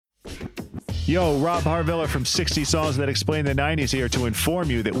Yo, Rob Harviller from 60 Songs That Explain the 90s here to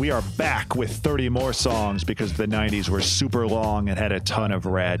inform you that we are back with 30 more songs because the 90s were super long and had a ton of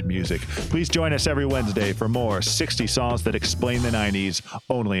rad music. Please join us every Wednesday for more 60 Songs That Explain the 90s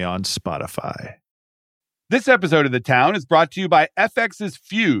only on Spotify. This episode of The Town is brought to you by FX's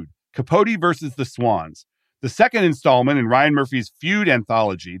Feud, Capote versus the Swans. The second installment in Ryan Murphy's Feud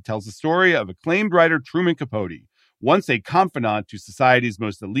anthology tells the story of acclaimed writer Truman Capote, once a confidant to society's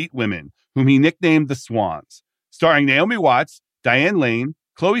most elite women, whom he nicknamed the Swans. Starring Naomi Watts, Diane Lane,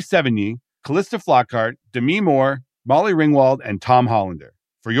 Chloe Sevigny, Callista Flockhart, Demi Moore, Molly Ringwald, and Tom Hollander.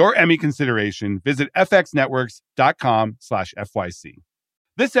 For your Emmy consideration, visit fxnetworks.com/FYC.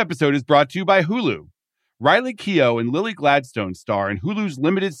 This episode is brought to you by Hulu. Riley Keough and Lily Gladstone star in Hulu's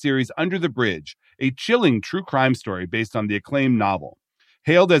limited series Under the Bridge, a chilling true crime story based on the acclaimed novel.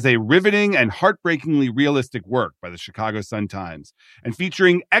 Hailed as a riveting and heartbreakingly realistic work by the Chicago Sun-Times, and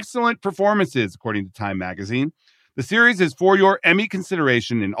featuring excellent performances, according to Time magazine, the series is for your Emmy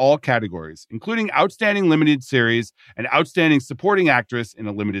consideration in all categories, including Outstanding Limited Series and Outstanding Supporting Actress in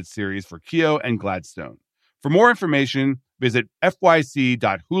a Limited Series for Keough and Gladstone. For more information, visit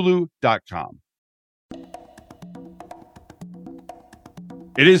fyc.hulu.com.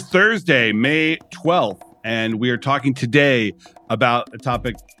 It is Thursday, May 12th, and we are talking today about a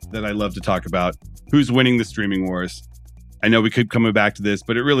topic that I love to talk about: who's winning the streaming wars. I know we could come back to this,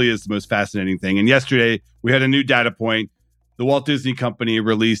 but it really is the most fascinating thing. And yesterday, we had a new data point. The Walt Disney Company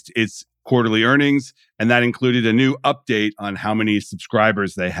released its quarterly earnings, and that included a new update on how many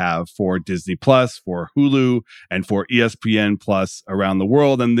subscribers they have for Disney Plus, for Hulu, and for ESPN Plus around the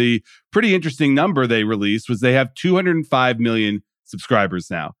world. And the pretty interesting number they released was they have 205 million subscribers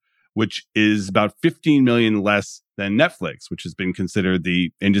now, which is about 15 million less than Netflix, which has been considered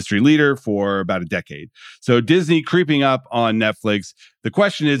the industry leader for about a decade. So Disney creeping up on Netflix. The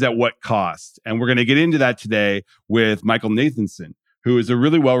question is, at what cost? And we're going to get into that today with Michael Nathanson, who is a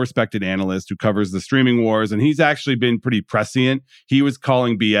really well-respected analyst who covers the streaming wars. And he's actually been pretty prescient. He was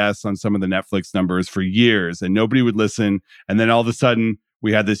calling BS on some of the Netflix numbers for years, and nobody would listen. And then all of a sudden,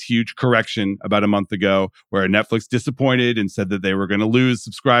 we had this huge correction about a month ago where Netflix disappointed and said that they were going to lose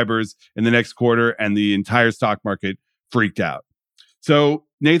subscribers in the next quarter, and the entire stock market freaked out. So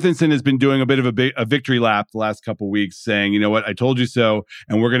Nathanson has been doing a bit of a victory lap the last couple of weeks, saying, you know what, I told you so.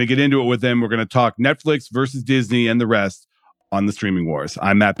 And we're going to get into it with him. We're going to talk Netflix versus Disney and the rest on the streaming wars.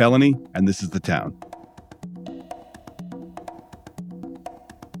 I'm Matt Bellany, and this is The Town.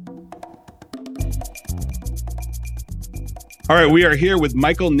 All right, we are here with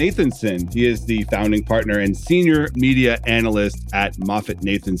Michael Nathanson. He is the founding partner and senior media analyst at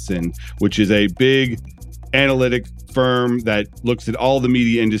MoffettNathanson, which is a big analytic firm that looks at all the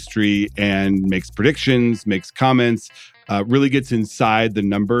media industry and makes predictions, makes comments, really gets inside the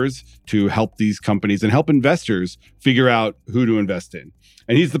numbers to help these companies and help investors figure out who to invest in.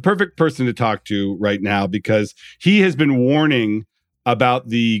 And he's the perfect person to talk to right now because he has been warning about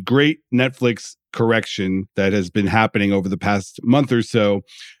the great Netflix correction that has been happening over the past month or so.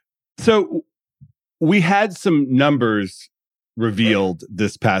 So we had some numbers revealed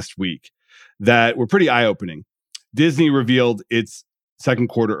this past week that were pretty eye-opening. Disney revealed its second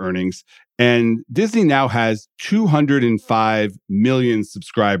quarter earnings, and Disney now has 205 million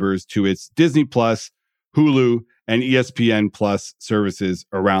subscribers to its Disney Plus, Hulu, and ESPN Plus services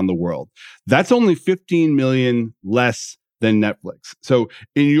around the world. That's only 15 million less than Netflix. So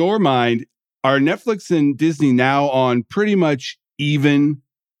in your mind, are Netflix and Disney now on pretty much even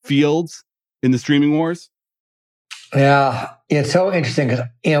fields in the streaming wars? Yeah, it's so interesting because,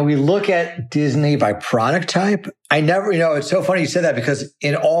 we look at Disney by product type. It's so funny you said that because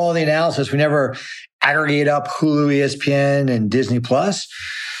in all the analysis, we never aggregate up Hulu, ESPN, and Disney Plus.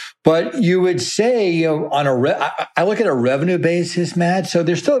 But you would say, I look at a revenue basis, Matt, so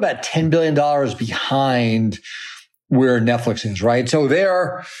they're still about $10 billion behind where Netflix is, right? So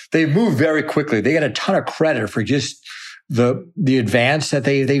they've moved very quickly. They get a ton of credit for just the advance that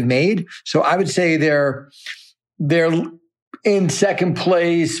they've made. So I would say they're in second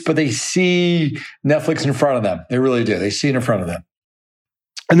place, but they see Netflix in front of them. They really do. They see it in front of them.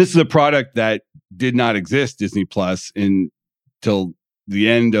 And this is a product that did not exist, Disney Plus, until the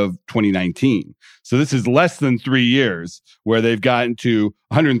end of 2019. So this is less than 3 years where they've gotten to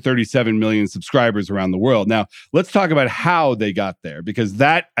 137 million subscribers around the world. Now, let's talk about how they got there, because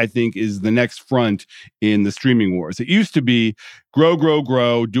that, I think, is the next front in the streaming wars. It used to be grow,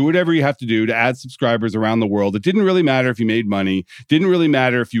 do whatever you have to do to add subscribers around the world. It didn't really matter if you made money, didn't really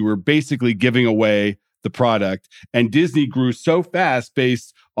matter if you were basically giving away the product. And Disney grew so fast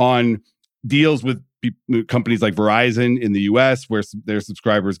based on deals with companies like Verizon in the US, where their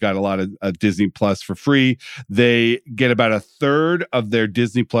subscribers got a lot of Disney Plus for free. They get about a third of their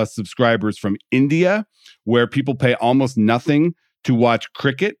Disney Plus subscribers from India, where people pay almost nothing to watch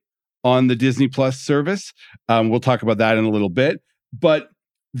cricket on the Disney Plus service. We'll talk about that in a little bit. But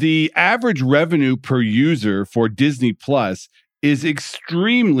the average revenue per user for Disney Plus is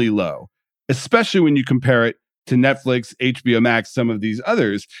extremely low, especially when you compare it to Netflix, HBO Max, some of these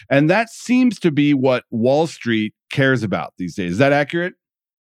others. And that seems to be what Wall Street cares about these days. Is that accurate?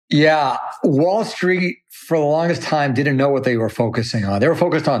 Yeah. Wall Street, for the longest time, didn't know what they were focusing on. They were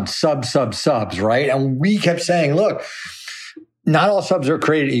focused on subs, right? And we kept saying, look, not all subs are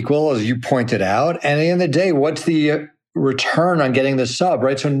created equal, as you pointed out. And at the end of the day, what's the return on getting the sub,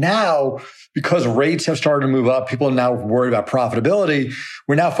 right? So now, because rates have started to move up, people are now worried about profitability.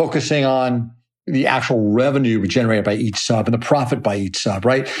 We're now focusing on the actual revenue generated by each sub and the profit by each sub,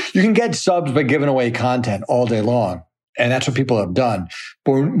 right? You can get subs by giving away content all day long. And that's what people have done.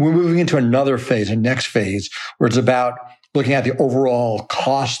 But we're moving into another phase, a next phase, where it's about looking at the overall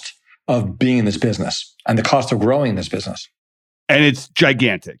cost of being in this business and the cost of growing in this business. And it's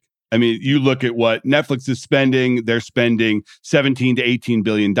gigantic. I mean, you look at what Netflix is spending. They're spending $17 to $18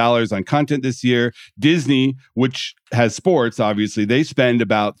 billion on content this year. Disney, which has sports, obviously, they spend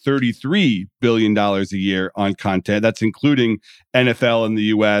about $33 billion a year on content. That's including NFL in the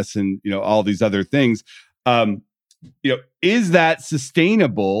US and, all these other things. Is that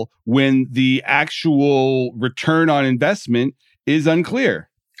sustainable when the actual return on investment is unclear?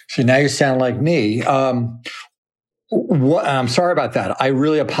 So now you sound like me. I'm sorry about that. I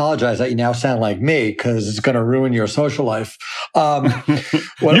really apologize that you now sound like me because it's going to ruin your social life. You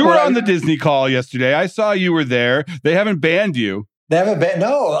were on the Disney call yesterday. I saw you were there. They haven't banned you. They haven't banned.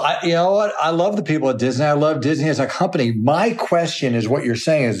 No, you know what? I love the people at Disney. I love Disney as a company. My question is what you're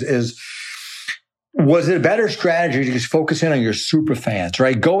saying is was it a better strategy to just focus in on your super fans,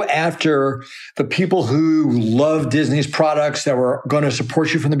 right? Go after the people who love Disney's products that were going to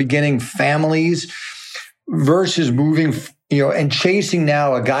support you from the beginning, families, versus moving, and chasing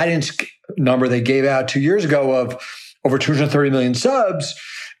now a guidance number they gave out 2 years ago of over 230 million subs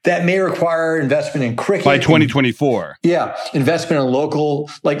that may require investment in cricket by 2024. Investment in local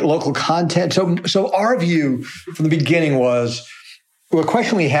content. So our view from the beginning was, the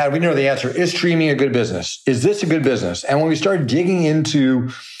question we had, we know the answer, is streaming a good business? Is this a good business? And when we started digging into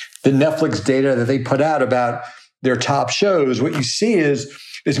the Netflix data that they put out about their top shows, what you see is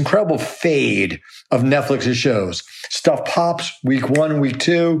this incredible fade of Netflix's shows. Stuff pops week 1, week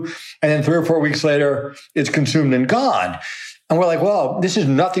 2, and then 3 or 4 weeks later, it's consumed and gone. And we're like, well, this is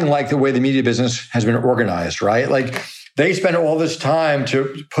nothing like the way the media business has been organized, right? Like they spend all this time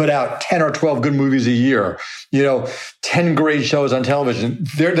to put out 10 or 12 good movies a year, 10 great shows on television.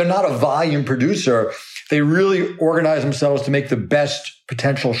 They're not a volume producer. They really organize themselves to make the best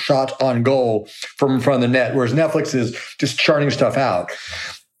potential shot on goal from in front of the net, whereas Netflix is just churning stuff out.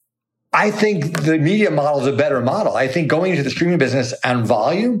 I think the media model is a better model. I think going into the streaming business and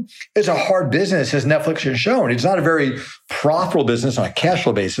volume is a hard business, as Netflix has shown. It's not a very profitable business on a cash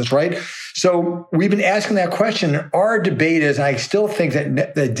flow basis, right? So we've been asking that question. Our debate is, I still think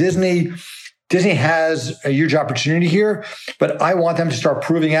that Disney has a huge opportunity here, but I want them to start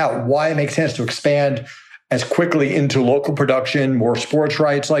proving out why it makes sense to expand as quickly into local production, more sports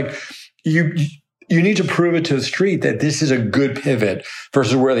rights. Like you need to prove it to the street that this is a good pivot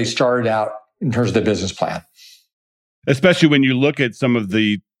versus where they started out in terms of the business plan. Especially when you look at some of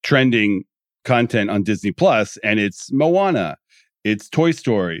the trending content on Disney Plus, and it's Moana, it's Toy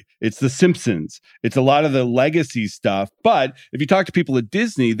Story, it's The Simpsons, it's a lot of the legacy stuff. But if you talk to people at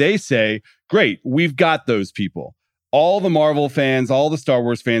Disney, they say, great, we've got those people. All the Marvel fans, all the Star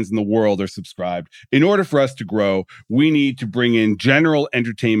Wars fans in the world are subscribed. In order for us to grow, we need to bring in general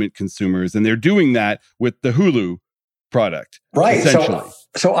entertainment consumers. And they're doing that with the Hulu product. Right. Essentially.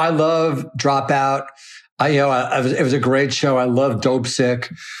 So I love Dropout. It was a great show. I love Dope Sick.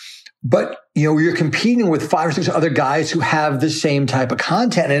 But, you're competing with 5 or 6 other guys who have the same type of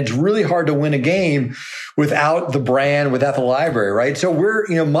content. And it's really hard to win a game without the brand, without the library, right? So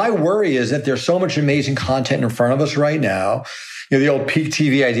my worry is that there's so much amazing content in front of us right now. The old peak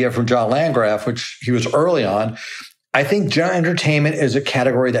TV idea from John Landgraf, which he was early on. I think general entertainment is a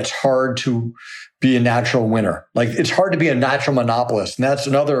category that's hard to be a natural winner. Like it's hard to be a natural monopolist. And that's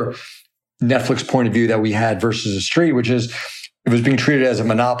another Netflix point of view that we had versus the street, which is, it was being treated as a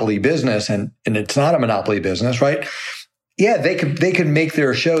monopoly business, and it's not a monopoly business, right? Yeah, they could make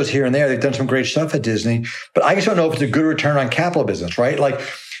their shows here and there. They've done some great stuff at Disney, but I just don't know if it's a good return on capital business, right? Like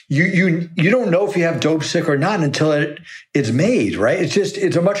you don't know if you have dope sick or not until it's made, right?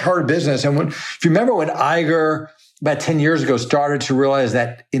 It's a much harder business. And if you remember when Iger about 10 years ago started to realize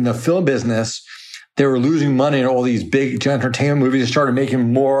that in the film business, they were losing money in all these big entertainment movies and started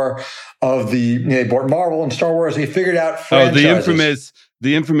making more of they bought Marvel and Star Wars. They figured out franchises.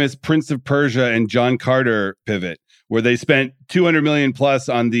 The infamous Prince of Persia and John Carter pivot, where they spent $200 million plus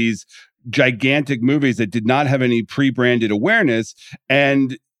on these gigantic movies that did not have any pre-branded awareness.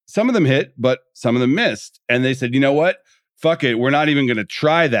 And some of them hit, but some of them missed. And they said, you know what? Fuck it. We're not even going to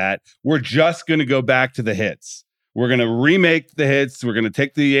try that. We're just going to go back to the hits. We're going to remake the hits. We're going to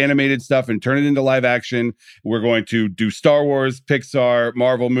take the animated stuff and turn it into live action. We're going to do Star Wars, Pixar,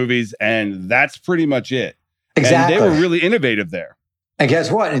 Marvel movies, and that's pretty much it. Exactly. And they were really innovative there. And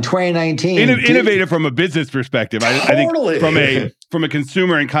guess what? In 2019, innovative from a business perspective. Totally. I think from a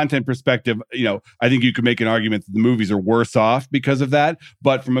consumer and content perspective, I think you could make an argument that the movies are worse off because of that.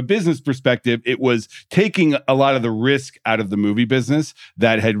 But from a business perspective, it was taking a lot of the risk out of the movie business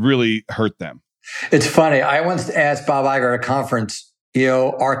that had really hurt them. It's funny. I once asked Bob Iger at a conference,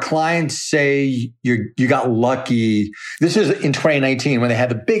 our clients say you got lucky. This is in 2019 when they had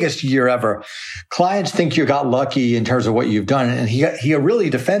the biggest year ever. Clients think you got lucky in terms of what you've done. And he got really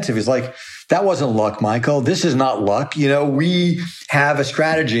defensive. He's like, that wasn't luck, Michael. This is not luck. We have a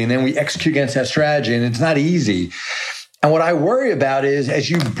strategy and then we execute against that strategy and it's not easy. And what I worry about is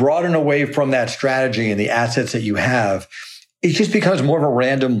as you broaden away from that strategy and the assets that you have, it just becomes more of a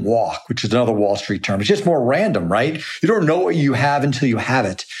random walk, which is another Wall Street term. It's just more random, right? You don't know what you have until you have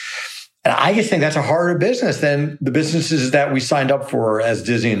it. And I just think that's a harder business than the businesses that we signed up for as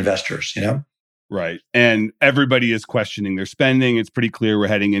Disney investors, Right. And everybody is questioning their spending. It's pretty clear we're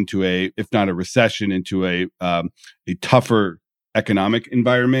heading into if not a recession, into a tougher economic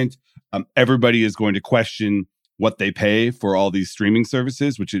environment. Everybody is going to question what they pay for all these streaming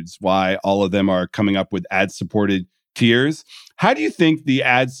services, which is why all of them are coming up with ad-supported tiers. How do you think the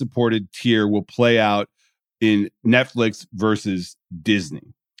ad-supported tier will play out in Netflix versus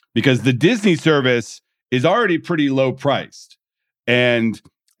Disney? Because the Disney service is already pretty low priced. And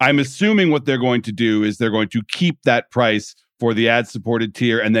I'm assuming what they're going to do is they're going to keep that price for the ad-supported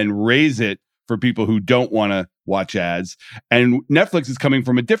tier and then raise it for people who don't want to watch ads. And Netflix is coming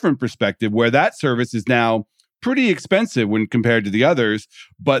from a different perspective where that service is now pretty expensive when compared to the others,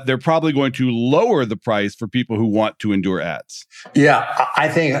 but they're probably going to lower the price for people who want to endure ads. Yeah, I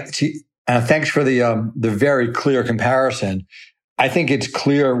think, thanks for the very clear comparison. I think it's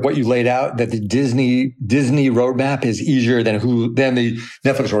clear what you laid out that the Disney roadmap is easier than the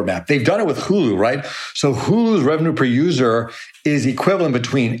Netflix roadmap. They've done it with Hulu, right? So Hulu's revenue per user is equivalent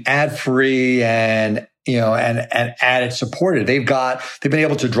between ad-free and ad supported. They've been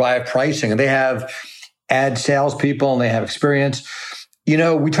able to drive pricing and they have ad salespeople and they have experience. We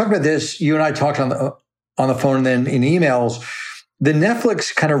talked about this. You and I talked on the phone and then in emails. The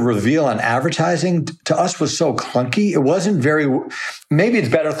Netflix kind of reveal on advertising to us was so clunky. It wasn't maybe it's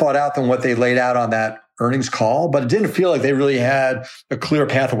better thought out than what they laid out on that earnings call, but it didn't feel like they really had a clear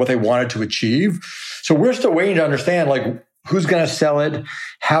path of what they wanted to achieve. So we're still waiting to understand, who's going to sell it?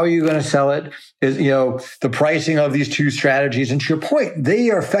 How are you going to sell it? Is, the pricing of these two strategies. And to your point,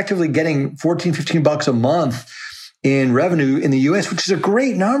 they are effectively getting $14-15 a month in revenue in the US, which is a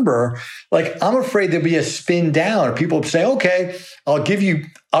great number. I'm afraid there'll be a spin down. People say, okay, I'll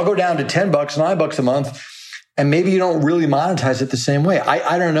go down to $10, $9 a month. And maybe you don't really monetize it the same way.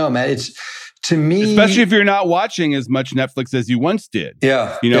 I don't know, man. It's, to me, especially if you're not watching as much Netflix as you once did.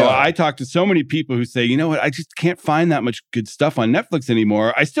 Yeah. I talk to so many people who say, I just can't find that much good stuff on Netflix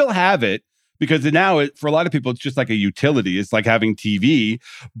anymore. I still have it because now for a lot of people, it's just like a utility. It's like having TV.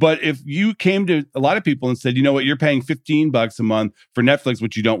 But if you came to a lot of people and said, you're paying $15 a month for Netflix,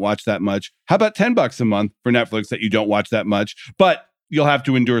 which you don't watch that much. How about $10 a month for Netflix that you don't watch that much, but you'll have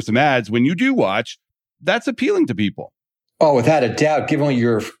to endure some ads when you do watch? That's appealing to people. Oh, without a doubt, given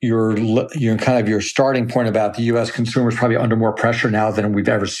your kind of your starting point about the U.S. consumer is probably under more pressure now than we've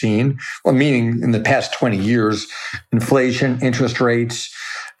ever seen. Well, meaning in the past 20 years, inflation, interest rates,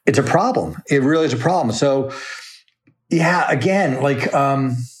 it's a problem. It really is a problem. So, yeah, again,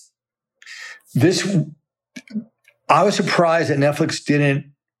 I was surprised that Netflix didn't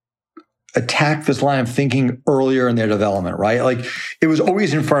attack this line of thinking earlier in their development, right? It was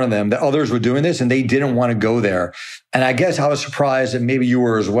always in front of them that others were doing this and they didn't want to go there. And I guess I was surprised that maybe you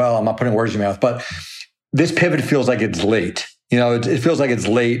were as well. I'm not putting words in your mouth, but this pivot feels like it's late. It feels like it's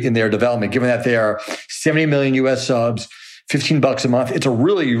late in their development, given that they are 70 million US subs, $15 a month. It's a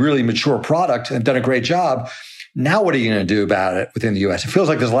really, really mature product and done a great job. Now, what are you going to do about it within the US? It feels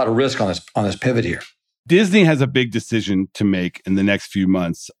like there's a lot of risk on this pivot here. Disney has a big decision to make in the next few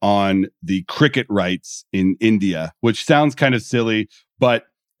months on the cricket rights in India, which sounds kind of silly, but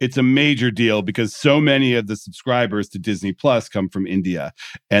it's a major deal because so many of the subscribers to Disney Plus come from India,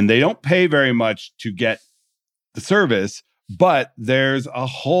 and they don't pay very much to get the service, but there's a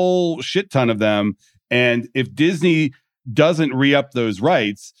whole shit ton of them. And if Disney doesn't re-up those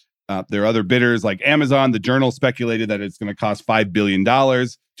rights, there are other bidders like Amazon. The Journal speculated that it's going to cost $5 billion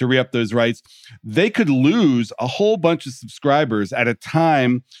to re-up those rights. They could lose a whole bunch of subscribers at a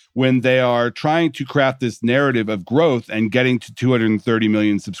time when they are trying to craft this narrative of growth and getting to 230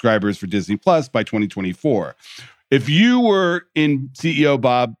 million subscribers for Disney Plus by 2024. If you were in CEO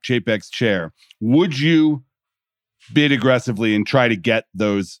Bob Chapek's chair, would you bid aggressively and try to get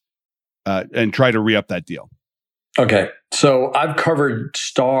those and try to re-up that deal? Okay. So I've covered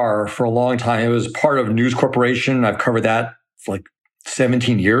Star for a long time. It was part of News Corporation. I've covered that for like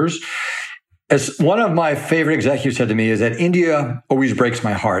 17 years. As one of my favorite executives said to me is that India always breaks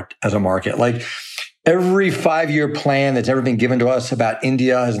my heart as a market. Like every 5-year plan that's ever been given to us about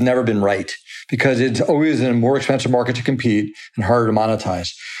India has never been right because it's always in a more expensive market to compete and harder to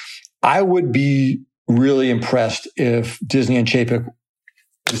monetize. I would be really impressed if Disney and Chapek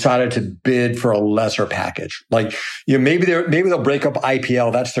decided to bid for a lesser package. Like, maybe they'll break up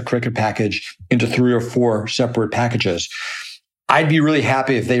IPL, that's the cricket package, into 3 or 4 separate packages. I'd be really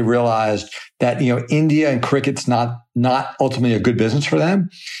happy if they realized that, India and cricket's not ultimately a good business for them.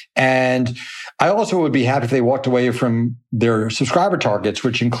 And I also would be happy if they walked away from their subscriber targets,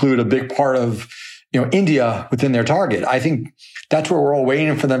 which include a big part of, India within their target. I think that's what we're all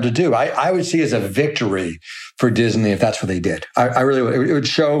waiting for them to do. I would see it as a victory for Disney if that's what they did. I really would. It would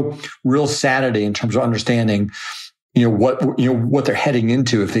show real sanity in terms of understanding, what they're heading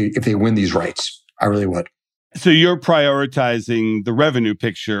into if they win these rights. I really would. So you're prioritizing the revenue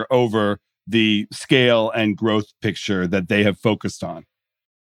picture over the scale and growth picture that they have focused on.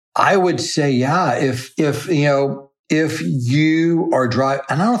 I would say, yeah. If you are driving,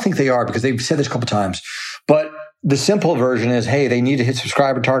 and I don't think they are because they've said this a couple of times, but the simple version is, hey, they need to hit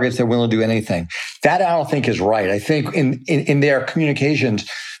subscriber targets. They're willing to do anything. That I don't think is right. I think in their communications,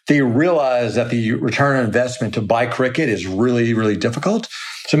 they realize that the return on investment to buy cricket is really, really difficult.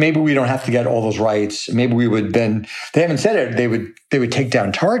 So maybe we don't have to get all those rights. Maybe we would then, they haven't said it, they would take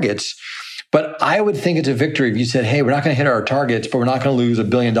down targets. But I would think it's a victory if you said, hey, we're not going to hit our targets, but we're not going to lose $1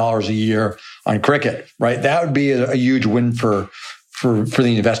 billion a year on cricket, right? That would be a huge win for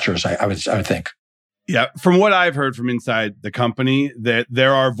the investors, I would think. Yeah. From what I've heard from inside the company, that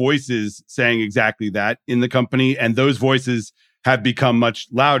there are voices saying exactly that in the company. And those voices have become much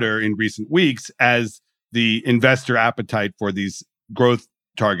louder in recent weeks as the investor appetite for these growth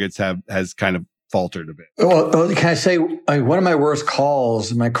targets has kind of faltered a bit. Well, can I say, one of my worst calls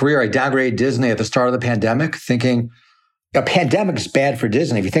in my career, I downgraded Disney at the start of the pandemic, thinking a pandemic is bad for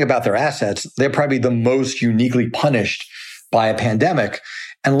Disney. If you think about their assets, they're probably the most uniquely punished by a pandemic.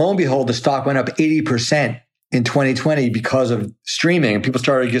 And lo and behold, the stock went up 80% in 2020 because of streaming. And people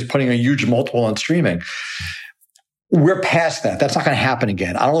started just putting a huge multiple on streaming. We're past that. That's not going to happen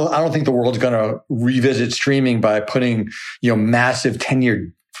again. I don't think the world's going to revisit streaming by putting, massive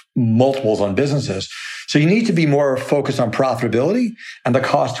 10-year multiples on businesses. So you need to be more focused on profitability and the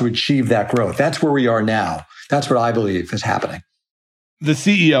cost to achieve that growth. That's where we are now. That's what I believe is happening. The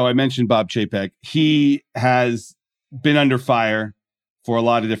CEO, I mentioned Bob Chapek, he has been under fire for a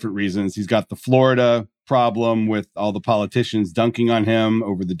lot of different reasons. He's got the Florida problem with all the politicians dunking on him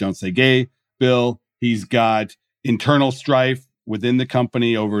over the Don't Say Gay bill. He's got internal strife within the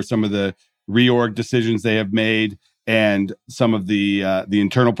company over some of the reorg decisions they have made and some of the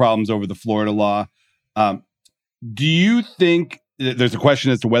internal problems over the Florida law. Do you think there's a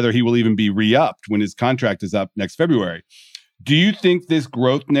question as to whether he will even be re-upped when his contract is up next February? Do you think this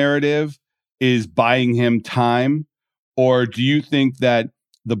growth narrative is buying him time? Or do you think that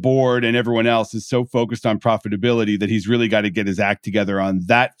the board and everyone else is so focused on profitability that he's really got to get his act together on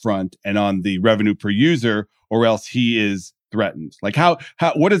that front and on the revenue per user, or else he is threatened? Like how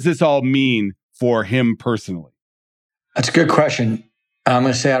what does this all mean for him personally? That's a good question. I'm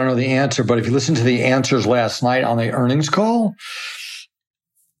going to say I don't know the answer, but if you listen to the answers last night on the earnings call,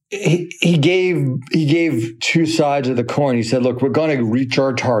 he gave two sides of the coin. He said, look, we're going to reach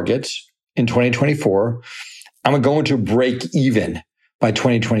our targets in 2024. I'm going to break even by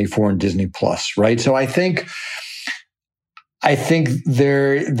 2024 in Disney Plus, right? So I think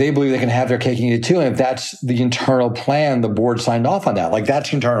they believe they can have their cake and eat it too. And if that's the internal plan, the board signed off on that. Like that's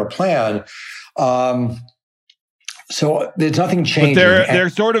the internal plan. So there's nothing changing. But they're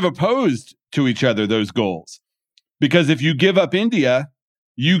sort of opposed to each other, those goals. Because if you give up India,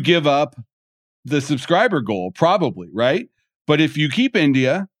 you give up the subscriber goal, probably, right? But if you keep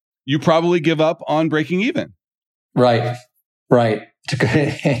India, you probably give up on breaking even. Right.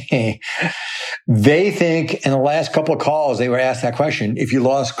 They think in the last couple of calls, they were asked that question. If you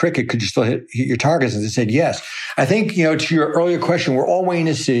lost cricket, could you still hit your targets? And they said yes. I think, to your earlier question, we're all waiting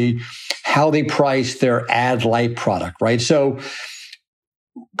to see how they price their ad light product, right? So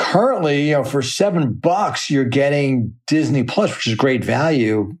currently, for $7, you're getting Disney Plus, which is great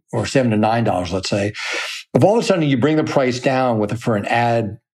value, or $7 to $9, let's say. If all of a sudden you bring the price down for an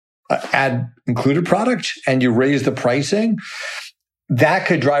ad included product and you raise the pricing, that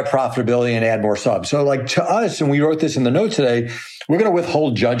could drive profitability and add more subs. So like to us, and we wrote this in the note today, we're going to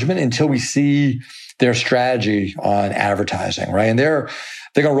withhold judgment until we see their strategy on advertising, right? And they're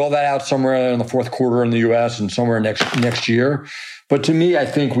going to roll that out somewhere in the fourth quarter in the US and somewhere next year. But to me, I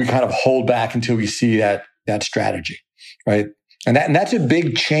think we kind of hold back until we see that strategy, right? And that's a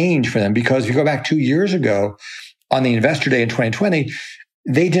big change for them, because if you go back 2 years ago on the Investor Day in 2020,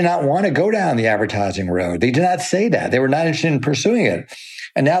 they did not want to go down the advertising road. They did not say that. They were not interested in pursuing it.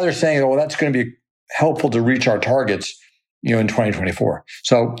 And now they're saying, well, that's going to be helpful to reach our targets, in 2024.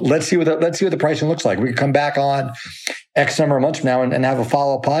 So let's see what the pricing looks like. We can come back on X number of months from now and have a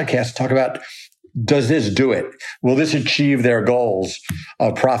follow-up podcast to talk about, does this do it? Will this achieve their goals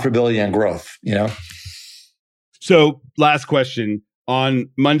of profitability and growth, So last question. On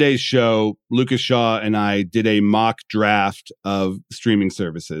Monday's show, Lucas Shaw and I did a mock draft of streaming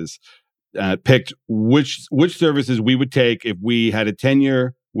services, picked which services we would take if we had a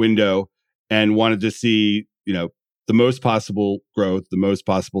 10-year window and wanted to see, the most possible growth, the most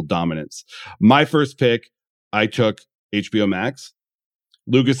possible dominance. My first pick, I took HBO Max.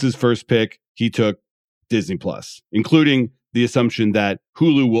 Lucas's first pick, he took Disney Plus, including the assumption that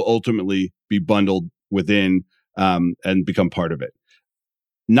Hulu will ultimately be bundled within and become part of it.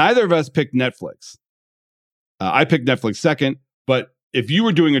 Neither of us picked Netflix. I picked Netflix second, but if you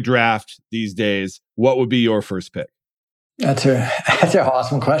were doing a draft these days, what would be your first pick? That's an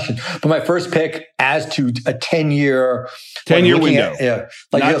awesome question. But my first pick as to a 10-year window.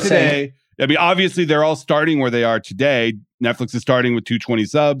 Like not today. I mean, obviously they're all starting where they are today. Netflix is starting with 220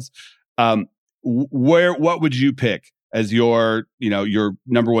 subs. What would you pick as your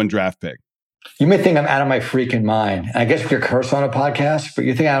number one draft pick? You may think I'm out of my freaking mind. I guess we could curse on a podcast, but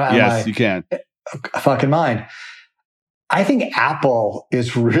you think I'm out of my you can. Fucking mind. I think Apple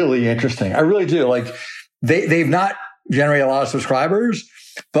is really interesting. I really do. Like they've not generated a lot of subscribers,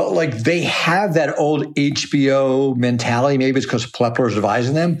 but like they have that old HBO mentality. Maybe it's because Plepler is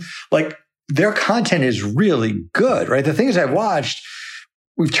advising them. Like their content is really good, right? The things I've watched,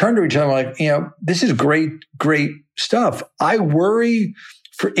 we've turned to each other like, this is great stuff. I worry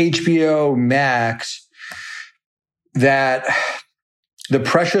for HBO Max that the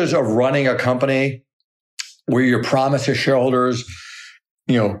pressures of running a company where you're promised to shareholders,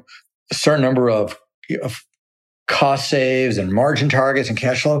 a certain number of cost saves and margin targets and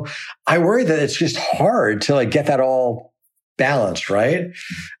cash flow, I worry that it's just hard to get that all balanced, right?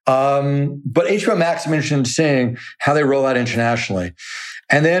 But HBO Max, I'm interested in seeing how they roll out internationally.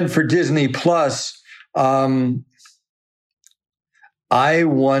 And then for Disney Plus, I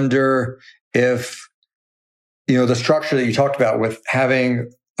wonder if, the structure that you talked about with having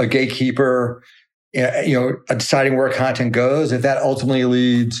a gatekeeper, deciding where content goes, if that ultimately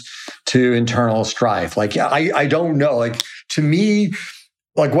leads to internal strife. I don't know. To me,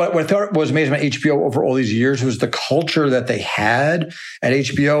 what I thought was amazing about HBO over all these years was the culture that they had at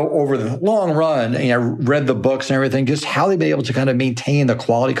HBO over the long run. And I read the books and everything, just how they've been able to kind of maintain the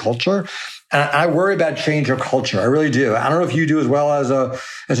quality culture. And I worry about change of culture. I really do. I don't know if you do as well as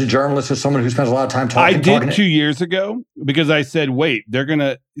a journalist, as someone who spends a lot of time talking. I did 2 years ago because I said, wait, they're going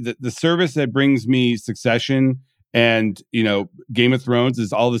to, the service that brings me Succession and, Game of Thrones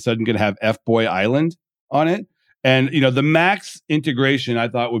is all of a sudden going to have F-Boy Island on it. And, the Max integration I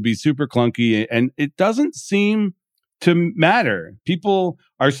thought would be super clunky, and it doesn't seem to matter. People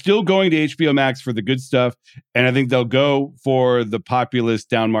are still going to HBO Max for the good stuff, and I think they'll go for the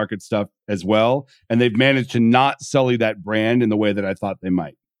populist down market stuff as well. And they've managed to not sully that brand in the way that I thought they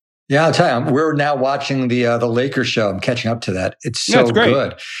might. Yeah, I'll tell you, we're now watching the Lakers show. I'm catching up to that. It's so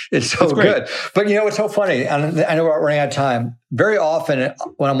good. It's so good. But it's so funny. And I know we're running out of time. Very often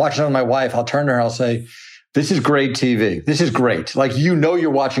when I'm watching with my wife, I'll turn to her, I'll say, this is great TV. This is great. You're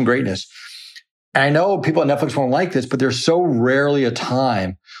watching greatness. And I know people on Netflix won't like this, but there's so rarely a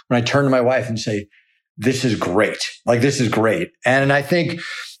time when I turn to my wife and say, this is great. This is great. And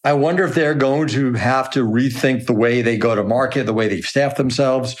I wonder if they're going to have to rethink the way they go to market, the way they staff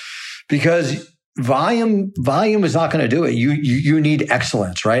themselves, because volume is not going to do it. You need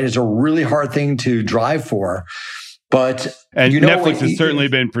excellence, right? It's a really hard thing to drive for. But Netflix has certainly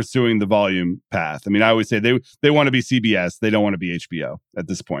been pursuing the volume path. I mean, I always say they want to be CBS. They don't want to be HBO at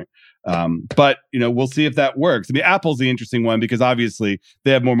this point. But we'll see if that works. I mean, Apple's the interesting one because obviously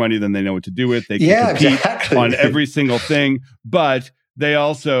they have more money than they know what to do with. They can compete on every single thing, but they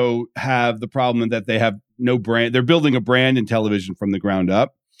also have the problem that they have no brand. They're building a brand in television from the ground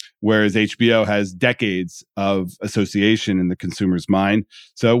up, whereas HBO has decades of association in the consumer's mind.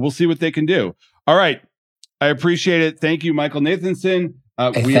 So we'll see what they can do. All right. I appreciate it. Thank you, Michael Nathanson.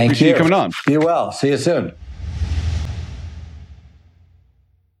 We appreciate you coming on. Be well. See you soon.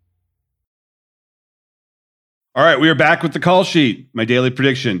 All right, we are back with the call sheet, my daily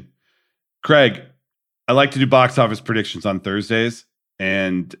prediction. Craig, I like to do box office predictions on Thursdays.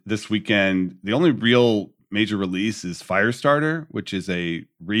 And this weekend, the only real major release is Firestarter, which is a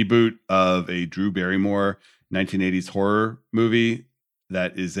reboot of a Drew Barrymore 1980s horror movie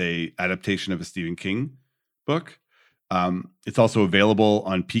that is a adaptation of a Stephen King book. It's also available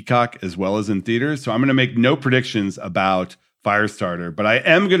on Peacock as well as in theaters. So I'm going to make no predictions about Firestarter, but I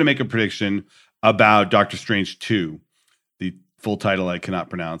am going to make a prediction about Doctor Strange 2. The full title I cannot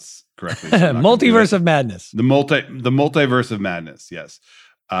pronounce correctly. So Multiverse of Madness. The Multiverse of Madness, yes.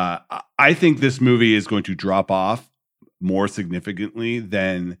 I think this movie is going to drop off more significantly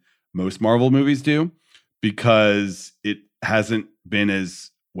than most Marvel movies do because it hasn't been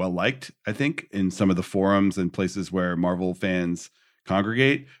as well liked, I think, in some of the forums and places where Marvel fans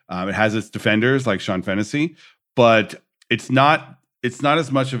congregate. It has its defenders like Sean Fennessy, but it's not as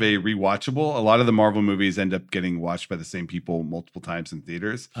much of a rewatchable. A lot of the Marvel movies end up getting watched by the same people multiple times in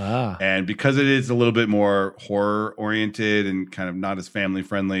theaters. And because it is a little bit more horror oriented and kind of not as family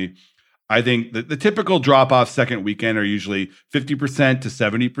friendly, I think the typical drop off second weekend are usually 50% to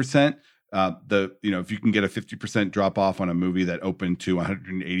 70%. If you can get a 50% drop off on a movie that opened to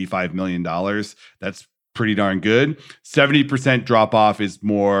 $185 million, that's pretty darn good. 70% drop off is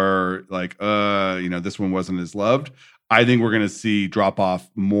more like, this one wasn't as loved. I think we're going to see drop off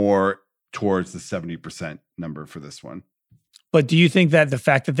more towards the 70% number for this one. But do you think that the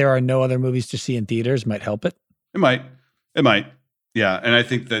fact that there are no other movies to see in theaters might help it? It might. Yeah. And I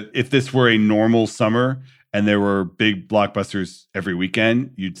think that if this were a normal summer and there were big blockbusters every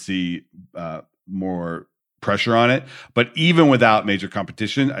weekend, you'd see more pressure on it. But even without major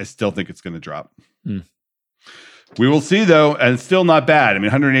competition, I still think it's going to drop. We will see, though, and it's still not bad. I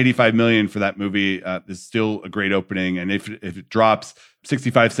mean, $185 million for that movie is still a great opening. And if it drops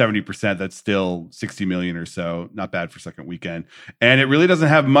 65-70%, that's still $60 million or so. Not bad for second weekend. And it really doesn't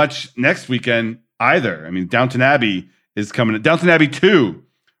have much next weekend either. I mean, Downton Abbey is coming. Downton Abbey 2,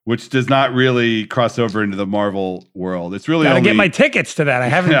 which does not really cross over into the Marvel world. It's really gotta get my tickets to that. I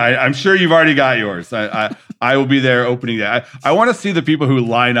haven't. I'm sure you've already got yours. I will be there opening day. I want to see the people who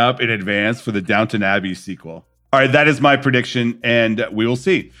line up in advance for the Downton Abbey sequel. All right, that is my prediction, and we will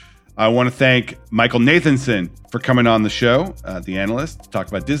see. I want to thank Michael Nathanson for coming on the show, the analyst, to talk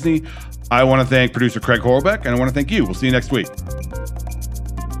about Disney. I want to thank producer Craig Horlbeck, and I want to thank you. We'll see you next week.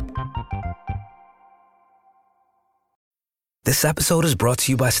 This episode is brought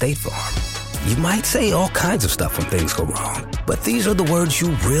to you by State Farm. You might say all kinds of stuff when things go wrong, but these are the words you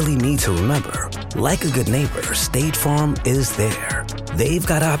really need to remember. Like a good neighbor, State Farm is there. They've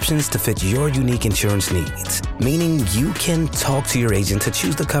got options to fit your unique insurance needs, meaning you can talk to your agent to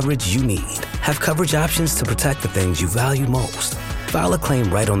choose the coverage you need, have coverage options to protect the things you value most, file a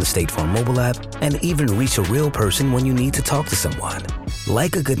claim right on the State Farm mobile app, and even reach a real person when you need to talk to someone.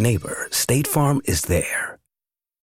 Like a good neighbor, State Farm is there.